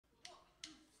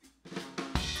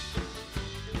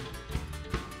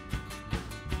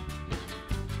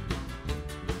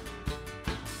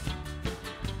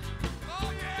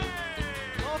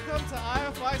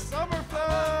IFI Summer Festival!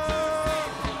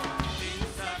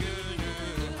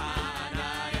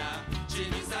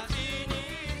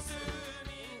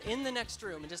 In the next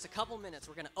room, in just a couple minutes,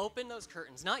 we're going to open those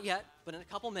curtains. Not yet, but in a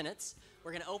couple minutes,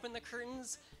 we're going to open the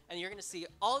curtains, and you're going to see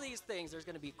all these things. There's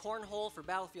going to be cornhole for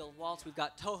Battlefield Waltz. We've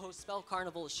got Toho Spell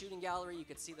Carnival, a shooting gallery. You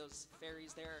could see those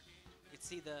fairies there. You could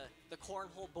see the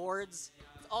cornhole boards.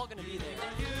 It's all going to be there.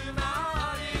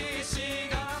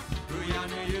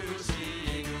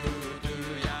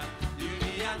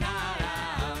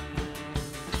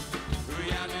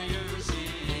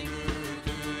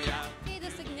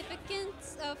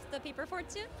 Of the paper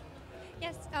fortune.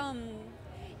 Yes,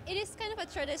 it is kind of a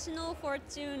traditional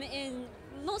fortune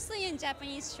mostly in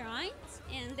Japanese shrines,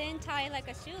 and then tie like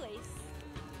a shoelace.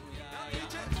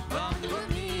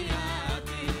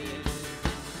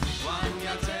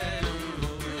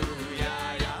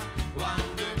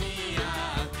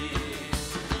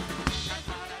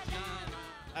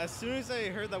 As soon as I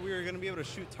heard that we were going to be able to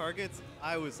shoot targets,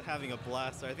 I was having a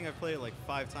blast. I think I've played it like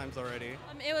 5 times already.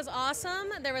 It was awesome.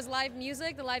 There was live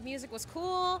music. The live music was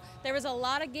cool. There was a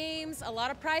lot of games, a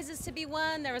lot of prizes to be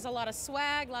won. There was a lot of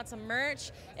swag, lots of merch.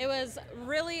 It was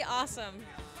really awesome.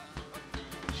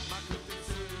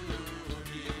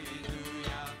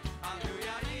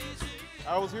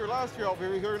 I was here last year. I'll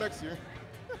be here next year.